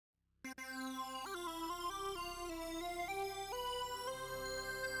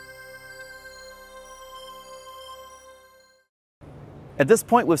At this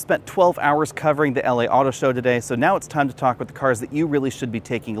point, we've spent 12 hours covering the LA Auto Show today, so now it's time to talk about the cars that you really should be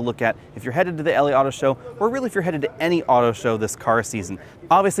taking a look at if you're headed to the LA Auto Show, or really if you're headed to any auto show this car season.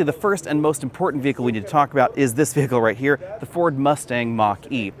 Obviously, the first and most important vehicle we need to talk about is this vehicle right here, the Ford Mustang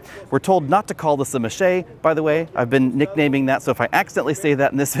Mach-E. We're told not to call this a Mach-E, by the way. I've been nicknaming that, so if I accidentally say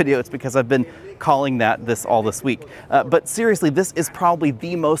that in this video, it's because I've been calling that all this week. But seriously, this is probably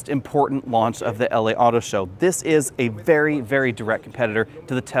the most important launch of the LA Auto Show. This is a very, very direct competitor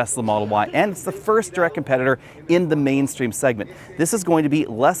to the Tesla Model Y, and it's the first direct competitor in the mainstream segment. This is going to be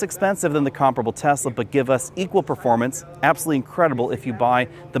less expensive than the comparable Tesla, but give us equal performance. Absolutely incredible if you buy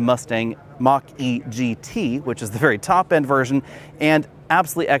the Mustang Mach-E GT, which is the very top-end version, and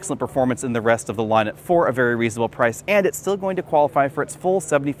absolutely excellent performance in the rest of the lineup for a very reasonable price, and it's still going to qualify for its full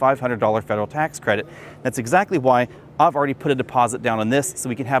 $7,500 federal tax credit. That's exactly why I've already put a deposit down on this so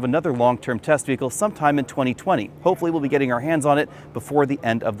we can have another long-term test vehicle sometime in 2020. Hopefully we'll be getting our hands on it before the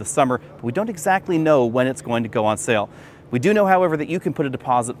end of the summer, but we don't exactly know when it's going to go on sale. We do know, however, that you can put a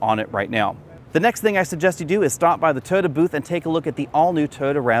deposit on it right now. The next thing I suggest you do is stop by the Toyota booth and take a look at the all-new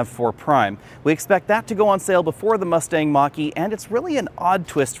Toyota RAV4 Prime. We expect that to go on sale before the Mustang Mach-E, and it's really an odd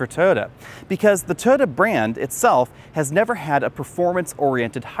twist for Toyota, because the Toyota brand itself has never had a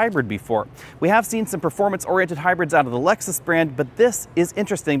performance-oriented hybrid before. We have seen some performance-oriented hybrids out of the Lexus brand, but this is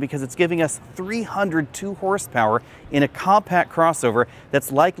interesting because it's giving us 302 horsepower in a compact crossover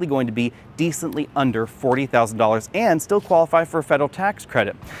that's likely going to be decently under $40,000 and still qualify for a federal tax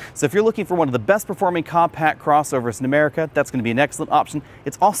credit. So if you're looking for one of the best performing compact crossovers in America, that's going to be an excellent option.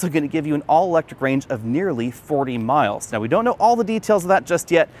 It's also going to give you an all-electric range of nearly 40 miles. Now, we don't know all the details of that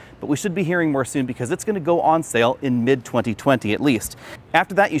just yet, but we should be hearing more soon because it's going to go on sale in mid-2020 at least.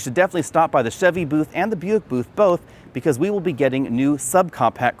 After that, you should definitely stop by the Chevy booth and the Buick booth both, because we will be getting new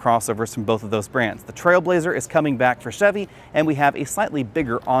subcompact crossovers from both of those brands. The Trailblazer is coming back for Chevy, and we have a slightly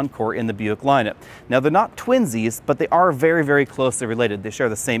bigger Encore in the Buick lineup. Now, they're not twinsies, but they are very, very closely related. They share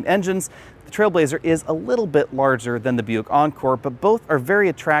the same engines. The Trailblazer is a little bit larger than the Buick Encore, but both are very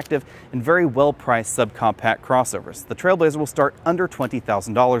attractive and very well-priced subcompact crossovers. The Trailblazer will start under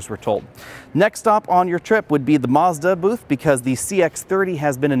 $20,000, we're told. Next stop on your trip would be the Mazda booth, because the CX-30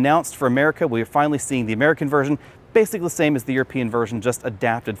 has been announced for America. We are finally seeing the American version, basically the same as the European version, just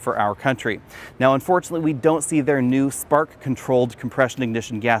adapted for our country. Now, unfortunately, we don't see their new spark-controlled compression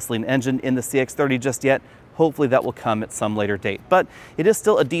ignition gasoline engine in the CX-30 just yet. Hopefully that will come at some later date, but it is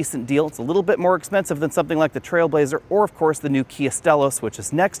still a decent deal. It's a little bit more expensive than something like the Trailblazer or, of course, the new Kia Stellos, which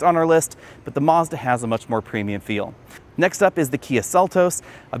is next on our list, but the Mazda has a much more premium feel. Next up is the Kia Seltos.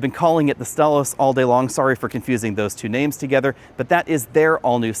 I've been calling it the Stellos all day long. Sorry for confusing those two names together, but that is their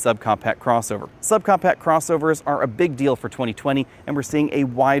all-new subcompact crossover. Subcompact crossovers are a big deal for 2020, and we're seeing a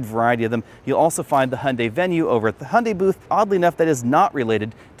wide variety of them. You'll also find the Hyundai Venue over at the Hyundai booth. Oddly enough, that is not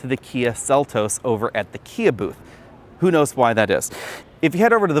related to the Kia Seltos over at the Kia booth. Who knows why that is? If you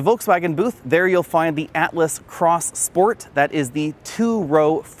head over to the Volkswagen booth, there you'll find the Atlas Cross Sport. That is the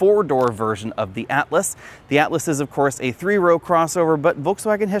two-row, four-door version of the Atlas. The Atlas is, of course, a three-row crossover, but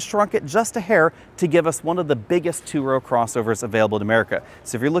Volkswagen has shrunk it just a hair to give us one of the biggest two-row crossovers available in America.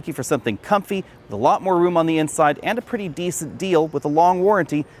 So if you're looking for something comfy, with a lot more room on the inside, and a pretty decent deal with a long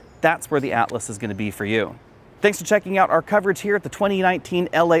warranty, that's where the Atlas is going to be for you. Thanks for checking out our coverage here at the 2019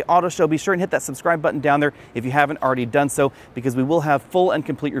 LA Auto Show. Be sure and hit that subscribe button down there if you haven't already done so, because we will have full and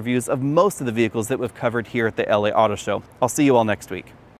complete reviews of most of the vehicles that we've covered here at the LA Auto Show. I'll see you all next week.